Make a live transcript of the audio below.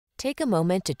Take a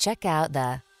moment to check out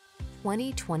the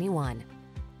 2021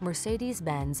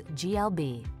 Mercedes-Benz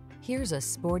GLB. Here's a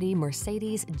sporty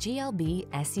Mercedes GLB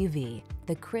SUV,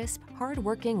 the crisp,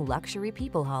 hard-working luxury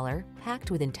people hauler packed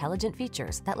with intelligent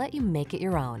features that let you make it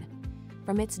your own.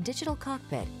 From its digital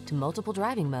cockpit to multiple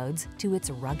driving modes to its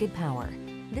rugged power,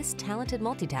 this talented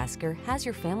multitasker has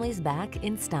your family's back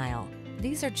in style.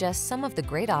 These are just some of the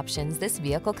great options this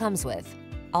vehicle comes with: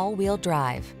 all-wheel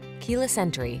drive, keyless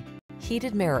entry,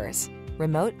 heated mirrors,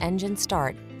 remote engine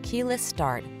start, keyless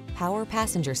start, power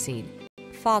passenger seat,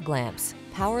 fog lamps,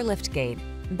 power liftgate,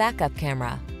 backup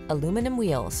camera, aluminum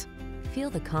wheels.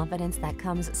 Feel the confidence that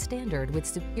comes standard with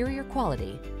superior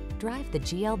quality. Drive the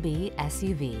GLB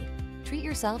SUV. Treat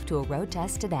yourself to a road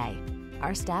test today.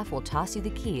 Our staff will toss you the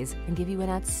keys and give you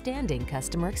an outstanding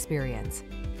customer experience.